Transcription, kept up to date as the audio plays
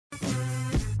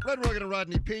Fred Roggin and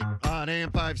Rodney Pete on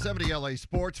AM 570 LA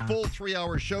Sports. Full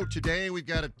 3-hour show today. We've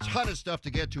got a ton of stuff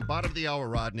to get to. Bottom of the hour,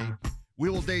 Rodney. We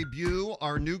will debut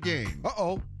our new game.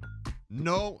 Uh-oh.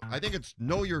 No, I think it's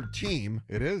Know Your Team.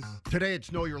 It is. Today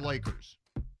it's Know Your Lakers.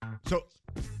 So,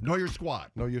 know your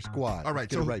squad. Know your squad. All right.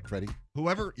 Get it right, Freddie.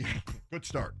 Whoever, good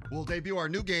start. We'll debut our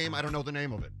new game. I don't know the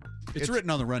name of it. It's written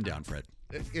on the rundown, Fred.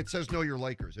 It says Know Your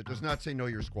Lakers. It does not say Know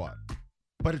Your Squad.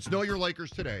 But it's Know Your Lakers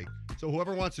today. So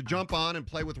whoever wants to jump on and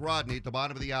play with Rodney at the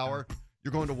bottom of the hour,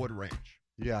 you're going to Wood Ranch.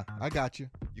 Yeah, I got you.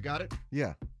 You got it?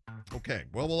 Yeah. Okay.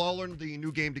 Well, we'll all learn the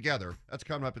new game together. That's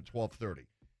coming up at 12:30.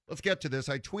 Let's get to this.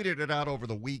 I tweeted it out over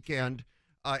the weekend.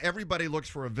 Everybody looks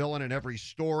for a villain in every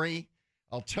story.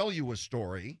 I'll tell you a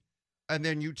story, and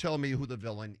then you tell me who the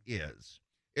villain is.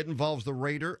 It involves the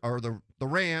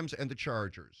Rams and the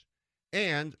Chargers,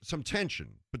 and some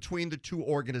tension between the two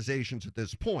organizations at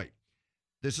this point.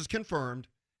 This is confirmed,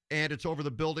 and it's over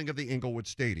the building of the Inglewood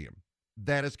Stadium.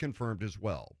 That is confirmed as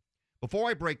well.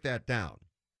 Before I break that down,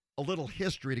 a little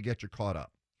history to get you caught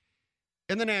up.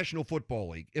 In the National Football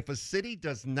League, if a city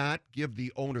does not give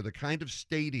the owner the kind of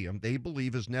stadium they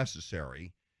believe is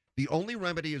necessary, the only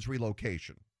remedy is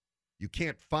relocation. You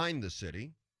can't find the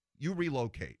city, you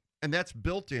relocate. And that's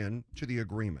built in to the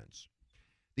agreements.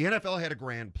 The NFL had a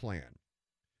grand plan.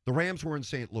 The Rams were in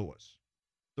St. Louis.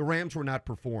 The Rams were not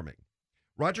performing.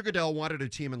 Roger Goodell wanted a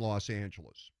team in Los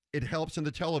Angeles. It helps in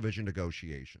the television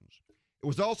negotiations. It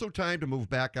was also time to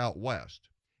move back out west.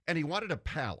 And he wanted a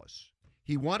palace.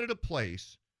 He wanted a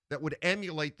place that would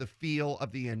emulate the feel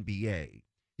of the NBA.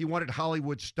 He wanted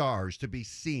Hollywood stars to be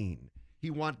seen.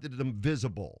 He wanted them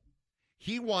visible.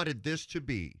 He wanted this to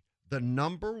be the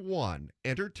number one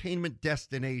entertainment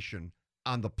destination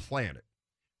on the planet.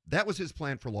 That was his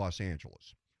plan for Los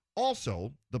Angeles.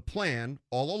 Also, the plan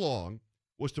all along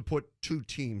was to put two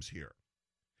teams here.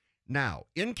 Now,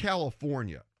 in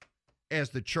California, as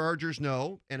the Chargers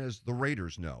know and as the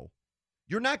Raiders know,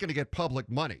 you're not going to get public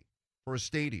money for a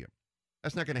stadium.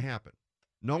 That's not going to happen.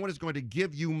 No one is going to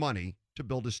give you money to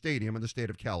build a stadium in the state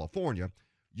of California.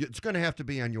 It's going to have to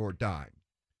be on your dime.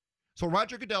 So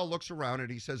Roger Goodell looks around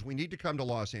and he says, we need to come to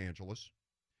Los Angeles.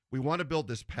 We want to build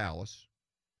this palace.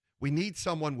 We need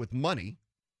someone with money,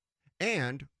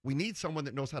 and we need someone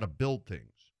that knows how to build things.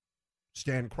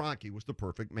 Stan Kroenke was the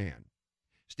perfect man.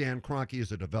 Stan Kroenke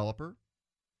is a developer.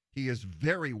 He is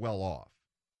very well off.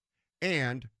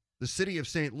 And the city of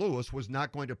St. Louis was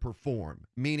not going to perform,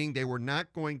 meaning they were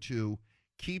not going to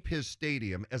keep his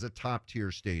stadium as a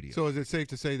top-tier stadium. So is it safe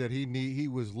to say that he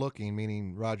was looking,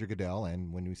 meaning Roger Goodell,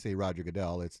 and when we say Roger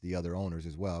Goodell, it's the other owners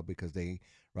as well, because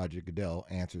Roger Goodell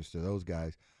answers to those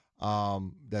guys,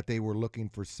 that they were looking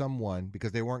for someone,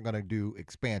 because they weren't going to do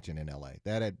expansion in L.A.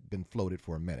 That had been floated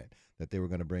for a minute, that they were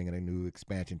going to bring in a new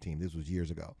expansion team. This was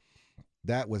years ago.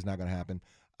 That was not going to happen.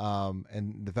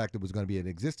 And the fact that it was going to be an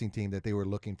existing team, that they were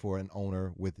looking for an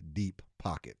owner with deep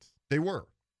pockets. They were.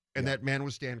 And that man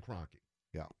was Stan Kroenke.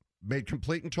 Yeah. Made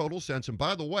complete and total sense. And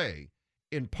by the way,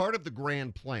 in part of the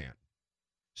grand plan,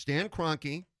 Stan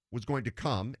Kroenke was going to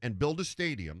come and build a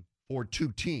stadium for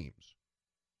two teams.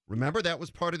 Remember, that was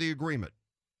part of the agreement.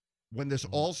 When this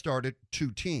all started,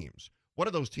 two teams. One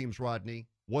of those teams, Rodney,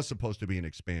 was supposed to be an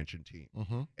expansion team.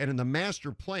 And in the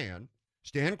master plan,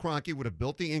 Stan Kroenke would have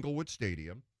built the Inglewood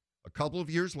Stadium. A couple of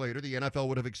years later, the NFL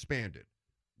would have expanded.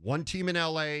 One team in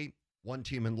L.A., one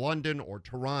team in London or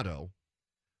Toronto.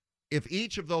 If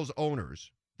each of those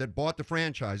owners that bought the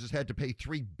franchises had to pay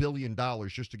 $3 billion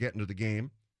just to get into the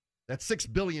game, that's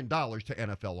 $6 billion to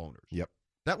NFL owners. Yep.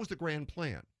 That was the grand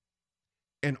plan.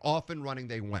 And off and running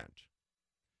they went.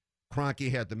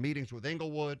 Kroenke had the meetings with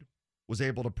Inglewood, was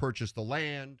able to purchase the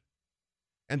land,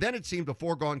 and then it seemed a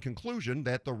foregone conclusion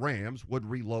that the Rams would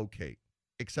relocate,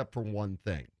 except for one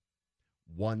thing.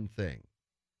 One thing.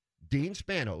 Dean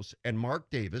Spanos and Mark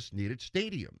Davis needed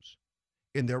stadiums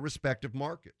in their respective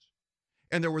markets.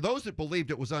 And there were those that believed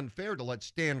it was unfair to let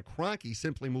Stan Kroenke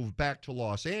simply move back to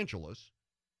Los Angeles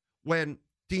when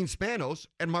Dean Spanos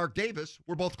and Mark Davis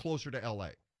were both closer to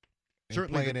L.A. And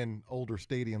certainly playing in older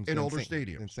stadiums.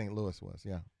 Than St. Louis was,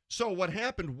 yeah. So what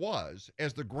happened was,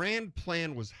 as the grand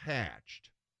plan was hatched,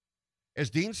 as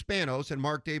Dean Spanos and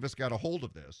Mark Davis got a hold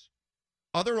of this,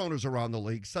 other owners around the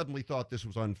league suddenly thought this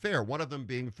was unfair, one of them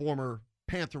being former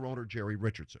Panther owner Jerry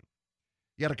Richardson.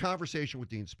 He had a conversation with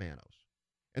Dean Spanos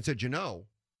and said,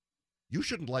 you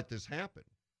shouldn't let this happen.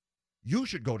 You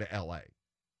should go to L.A.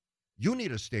 You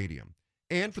need a stadium.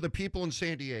 And for the people in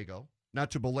San Diego, not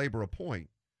to belabor a point,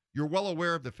 you're well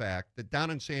aware of the fact that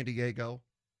down in San Diego,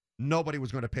 nobody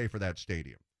was going to pay for that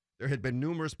stadium. There had been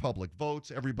numerous public votes.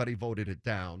 Everybody voted it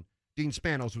down. Dean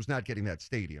Spanos was not getting that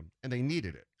stadium, and they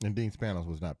needed it. And Dean Spanos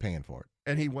was not paying for it.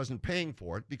 And he wasn't paying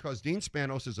for it because Dean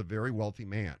Spanos is a very wealthy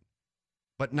man,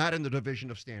 but not in the division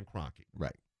of Stan Kroenke.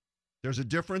 Right. There's a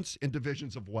difference in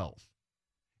divisions of wealth.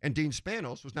 And Dean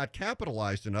Spanos was not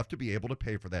capitalized enough to be able to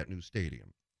pay for that new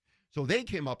stadium. So they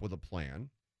came up with a plan.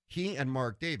 He and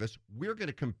Mark Davis, we're going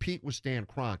to compete with Stan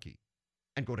Kroenke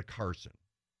and go to Carson.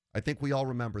 I think we all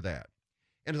remember that.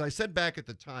 And as I said back at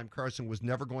the time, Carson was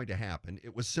never going to happen.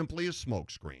 It was simply a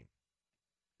smokescreen.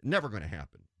 Never going to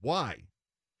happen. Why?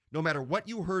 No matter what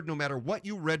you heard, no matter what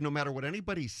you read, no matter what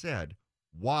anybody said,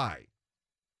 why?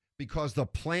 Because the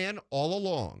plan all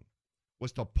along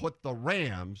was to put the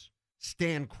Rams,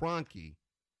 Stan Kroenke,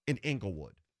 in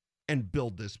Inglewood and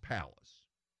build this palace.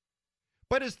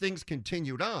 But as things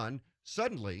continued on,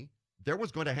 suddenly there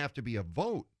was going to have to be a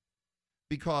vote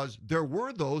because there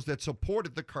were those that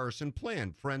supported the Carson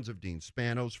plan, friends of Dean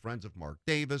Spanos, friends of Mark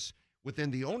Davis,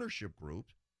 within the ownership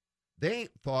group. They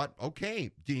thought,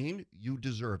 okay, Dean, you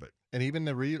deserve it. And even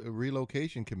the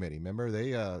relocation committee, remember,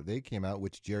 they came out,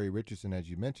 which Jerry Richardson, as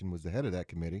you mentioned, was the head of that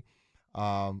committee,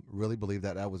 really believed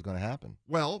that was going to happen.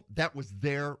 Well, that was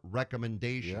their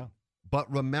recommendation. Yeah.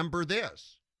 But remember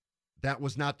this, that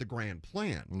was not the grand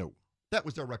plan. No. That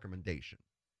was their recommendation.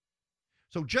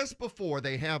 So just before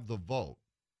they have the vote,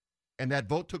 and that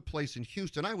vote took place in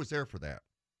Houston, I was there for that.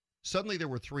 Suddenly there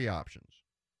were three options.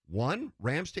 One,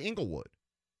 Rams to Inglewood.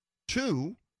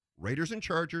 Two, Raiders and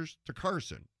Chargers to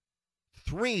Carson.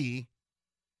 Three,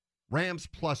 Rams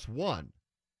 +1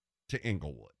 to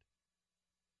Inglewood.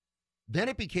 Then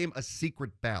it became a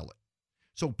secret ballot.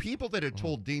 So people that had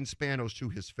told Dean Spanos to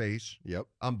his face, Yep.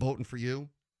 I'm voting for you,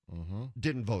 Mm-hmm.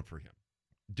 didn't vote for him.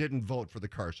 Didn't vote for the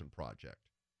Carson project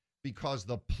because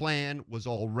the plan was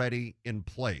already in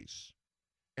place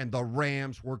and the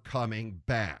Rams were coming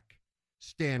back.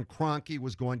 Stan Kroenke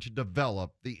was going to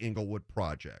develop the Inglewood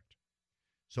project.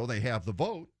 So they have the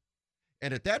vote,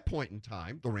 and at that point in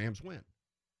time, the Rams win.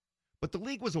 But the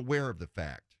league was aware of the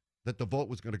fact that the vote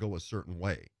was going to go a certain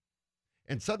way.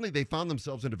 And suddenly they found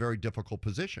themselves in a very difficult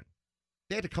position.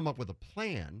 They had to come up with a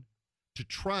plan to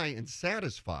try and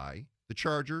satisfy the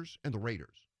Chargers and the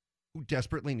Raiders, who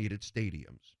desperately needed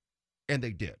stadiums. And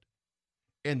they did.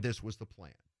 And this was the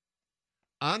plan.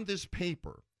 On this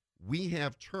paper, we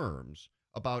have terms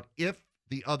about if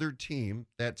the other team,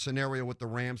 that scenario with the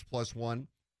Rams +1,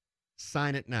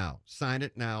 sign it now,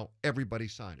 everybody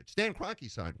sign it. Stan Kroenke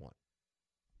signed one.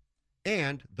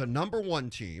 And the number one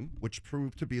team, which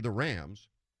proved to be the Rams,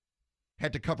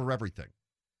 had to cover everything.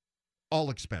 All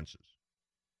expenses.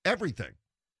 Everything.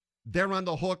 They're on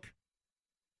the hook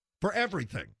for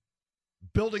everything.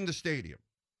 Building the stadium,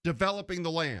 developing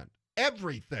the land,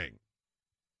 everything.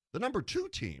 The number two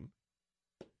team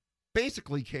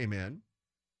basically came in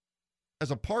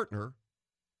as a partner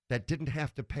that didn't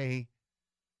have to pay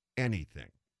anything.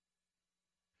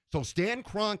 So Stan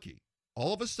Kroenke,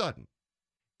 all of a sudden,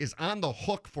 is on the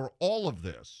hook for all of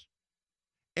this.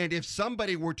 And if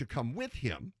somebody were to come with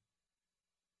him,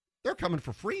 they're coming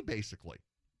for free, basically.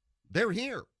 They're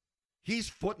here. He's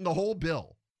footing the whole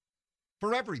bill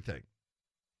for everything.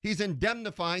 He's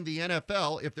indemnifying the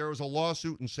NFL if there was a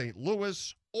lawsuit in St.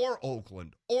 Louis or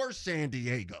Oakland or San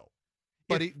Diego.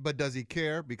 But does he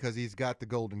care? Because he's got the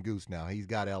golden goose now. He's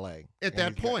got L.A. At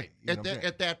that point. At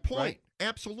that point. Right?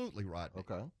 Absolutely, Rodney.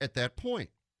 Okay. At that point.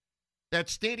 That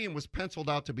stadium was penciled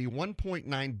out to be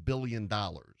 $1.9 billion.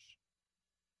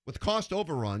 With cost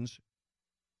overruns,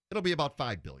 it'll be about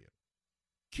 $5 billion.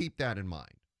 Keep that in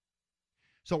mind.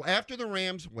 So after the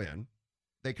Rams win,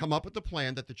 they come up with the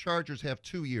plan that the Chargers have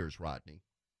 2 years, Rodney,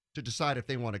 to decide if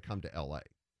they want to come to L.A.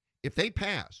 If they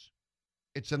pass,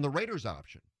 it's in the Raiders'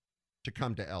 option to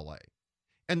come to L.A.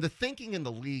 And the thinking in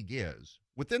the league is,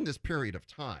 within this period of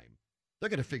time, they're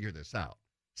going to figure this out.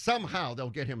 Somehow they'll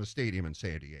get him a stadium in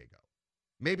San Diego.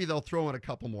 Maybe they'll throw in a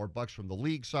couple more bucks from the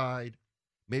league side.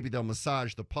 Maybe they'll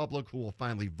massage the public who will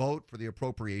finally vote for the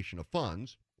appropriation of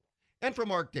funds. And for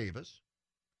Mark Davis,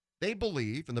 they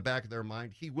believe in the back of their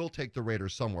mind he will take the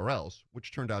Raiders somewhere else,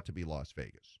 which turned out to be Las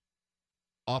Vegas.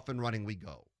 Off and running we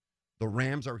go. The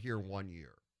Rams are here 1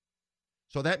 year.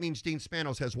 So that means Dean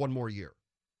Spanos has 1 more year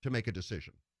to make a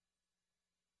decision.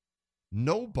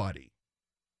 Nobody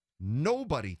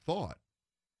thought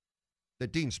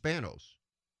that Dean Spanos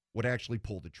would actually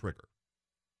pull the trigger.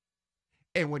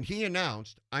 And when he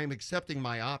announced, I'm accepting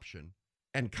my option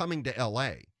and coming to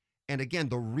L.A., and again,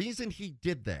 the reason he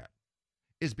did that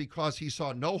is because he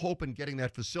saw no hope in getting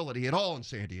that facility at all in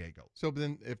San Diego. So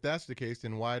then, if that's the case,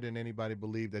 then why didn't anybody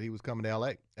believe that he was coming to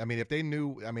L.A.? I mean, if they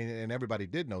knew, and everybody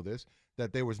did know this,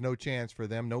 that there was no chance for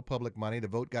them, no public money. The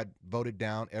vote got voted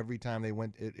down every time it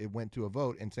went to a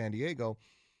vote in San Diego,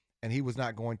 and he was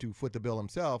not going to foot the bill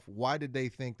himself. Why did they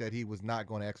think that he was not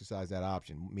going to exercise that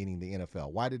option, meaning the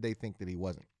NFL? Why did they think that he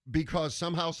wasn't? Because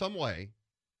somehow, some way,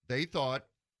 they thought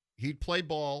he'd play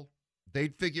ball,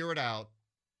 they'd figure it out,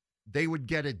 they would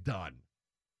get it done.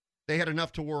 They had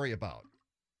enough to worry about.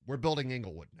 We're building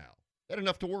Inglewood now. They had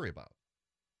enough to worry about.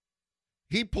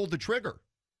 He pulled the trigger,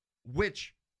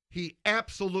 which he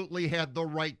absolutely had the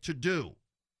right to do.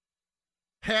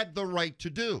 Had the right to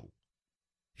do.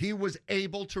 He was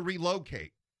able to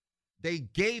relocate. They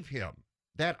gave him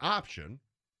that option,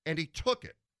 and he took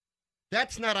it.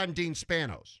 That's not on Dean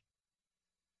Spanos.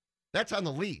 That's on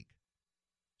the league.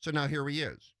 So now here he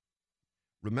is.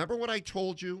 Remember what I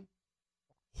told you?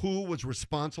 Who was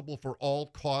responsible for all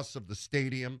costs of the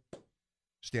stadium?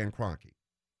 Stan Kroenke.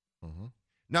 Mm-hmm.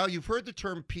 Now, you've heard the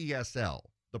term PSL,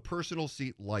 the personal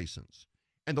seat license.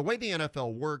 And the way the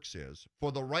NFL works is,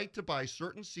 for the right to buy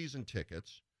certain season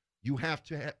tickets, you have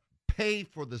to pay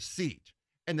for the seat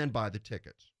and then buy the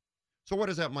tickets. So where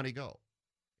does that money go?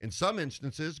 In some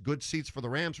instances, good seats for the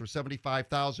Rams were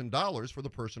 $75,000 for the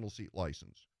personal seat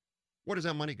license. Where does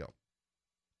that money go?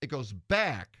 It goes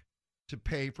back to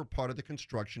pay for part of the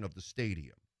construction of the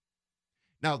stadium.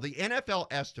 Now, the NFL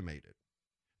estimated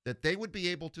that they would be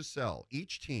able to sell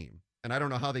each team, and I don't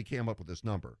know how they came up with this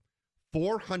number,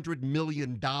 $400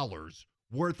 million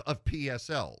worth of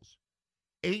PSLs,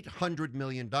 $800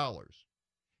 million.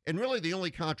 And really the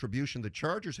only contribution the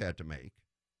Chargers had to make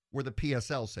were the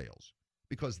PSL sales,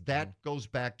 because that goes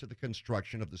back to the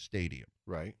construction of the stadium.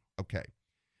 Right. Okay.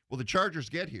 Well, the Chargers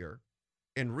get here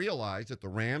and realize that the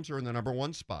Rams are in the number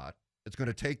one spot. It's going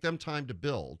to take them time to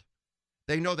build.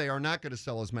 They know they are not going to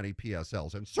sell as many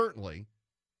PSLs, and certainly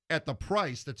at the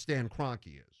price that Stan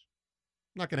Kroenke is.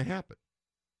 Not going to happen.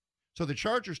 So the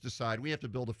Chargers decide we have to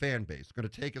build a fan base. It's going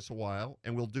to take us a while,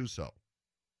 and we'll do so.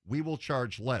 We will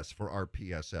charge less for our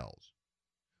PSLs.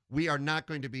 We are not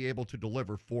going to be able to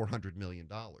deliver $400 million.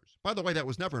 By the way, that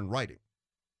was never in writing,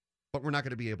 but we're not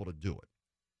going to be able to do it.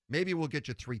 Maybe we'll get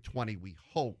you 320, we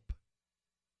hope,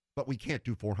 but we can't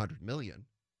do $400 million.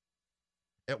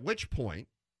 At which point,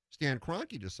 Stan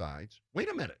Kroenke decides, wait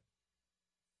a minute.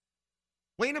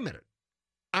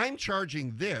 I'm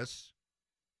charging this.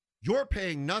 You're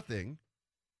paying nothing.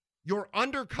 You're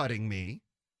undercutting me.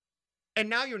 And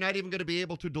now you're not even going to be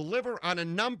able to deliver on a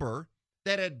number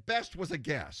that at best was a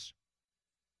guess.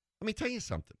 Let me tell you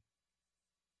something.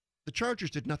 The Chargers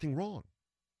did nothing wrong.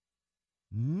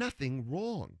 Nothing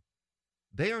wrong.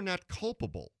 They are not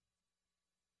culpable.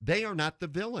 They are not the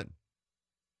villain.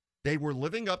 They were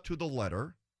living up to the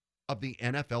letter of the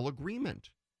NFL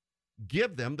agreement.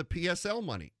 Give them the PSL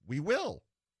money. We will.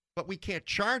 But we can't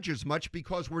charge as much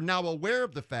because we're now aware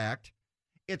of the fact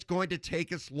it's going to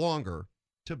take us longer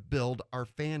to build our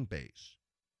fan base.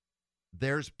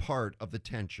 There's part of the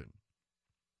tension.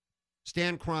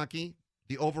 Stan Kroenke,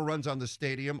 the overruns on the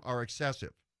stadium are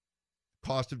excessive.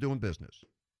 Cost of doing business.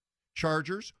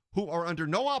 Chargers, who are under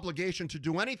no obligation to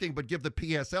do anything but give the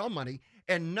PSL money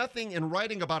and nothing in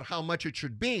writing about how much it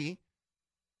should be,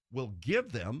 will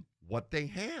give them what they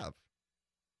have.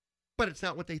 But it's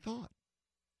not what they thought.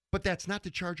 But that's not the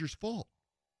Chargers' fault.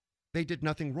 They did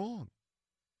nothing wrong.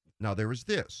 Now there is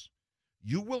this.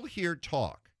 You will hear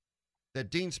talk that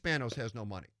Dean Spanos has no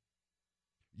money.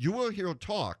 You will hear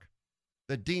talk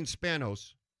that Dean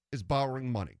Spanos is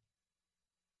borrowing money.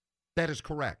 That is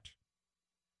correct.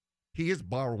 He is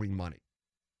borrowing money.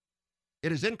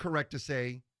 It is incorrect to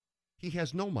say he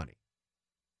has no money.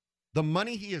 The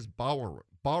money he is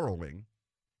borrowing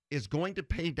is going to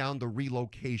pay down the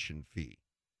relocation fee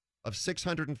of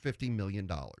 $650 million.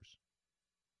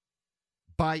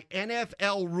 By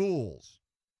NFL rules,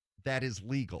 that is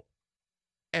legal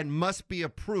and must be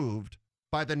approved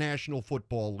by the National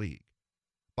Football League.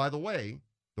 By the way,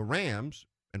 the Rams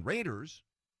and Raiders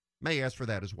may ask for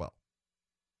that as well.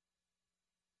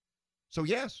 So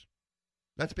yes,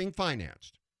 that's being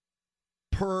financed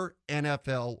per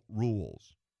NFL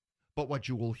rules. But what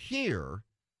you will hear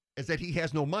is that he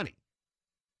has no money.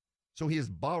 So he is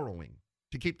borrowing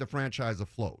to keep the franchise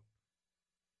afloat.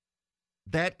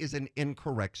 That is an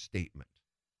incorrect statement.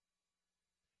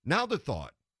 Now the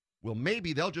thought, well,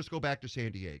 maybe they'll just go back to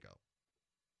San Diego.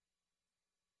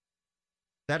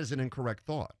 That is an incorrect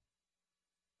thought.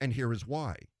 And here is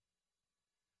why.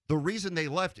 The reason they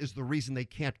left is the reason they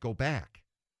can't go back.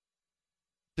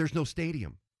 There's no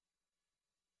stadium.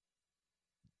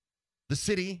 The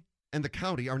city and the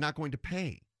county are not going to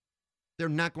pay. They're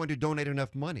not going to donate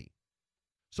enough money.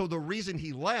 So the reason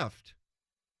he left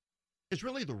is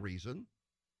really the reason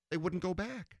they wouldn't go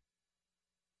back.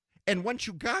 And once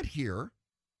you got here,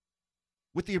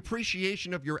 with the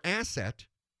appreciation of your asset,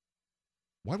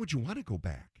 why would you want to go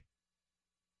back?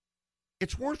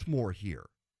 It's worth more here.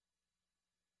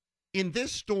 In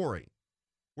this story,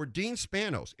 where Dean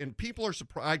Spanos, and people are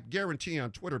surprised, I guarantee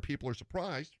on Twitter people are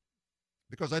surprised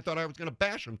because I thought I was going to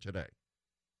bash him today.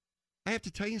 I have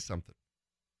to tell you something.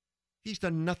 He's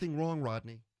done nothing wrong,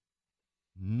 Rodney.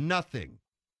 Nothing.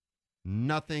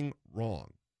 Nothing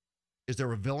wrong. Is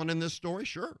there a villain in this story?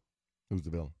 Sure. Who's the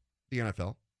villain? The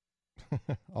NFL.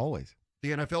 Always.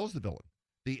 The NFL is the villain.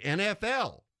 The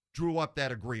NFL drew up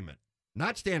that agreement,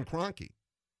 not Stan Kroenke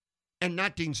and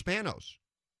not Dean Spanos.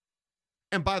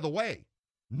 And by the way,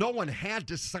 no one had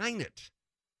to sign it,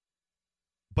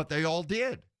 but they all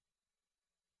did.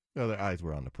 No, their eyes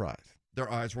were on the prize.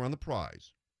 Their eyes were on the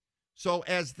prize. So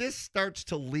as this starts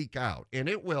to leak out, and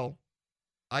it will,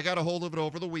 I got a hold of it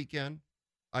over the weekend.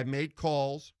 I made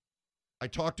calls. I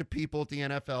talked to people at the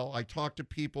NFL. I talked to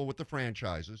people with the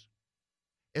franchises.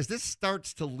 As this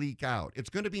starts to leak out, it's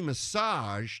going to be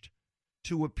massaged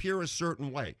to appear a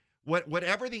certain way.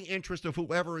 Whatever the interest of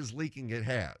whoever is leaking it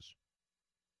has.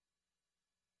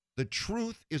 The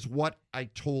truth is what I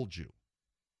told you.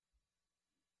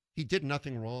 He did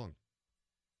nothing wrong.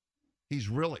 He's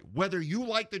really, whether you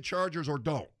like the Chargers or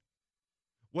don't,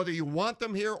 whether you want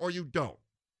them here or you don't,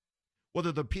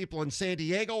 whether the people in San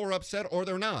Diego are upset or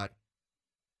they're not,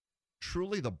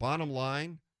 truly the bottom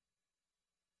line,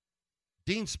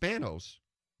 Dean Spanos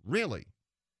really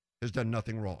has done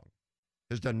nothing wrong,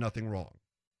 has done nothing wrong,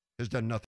 has done nothing.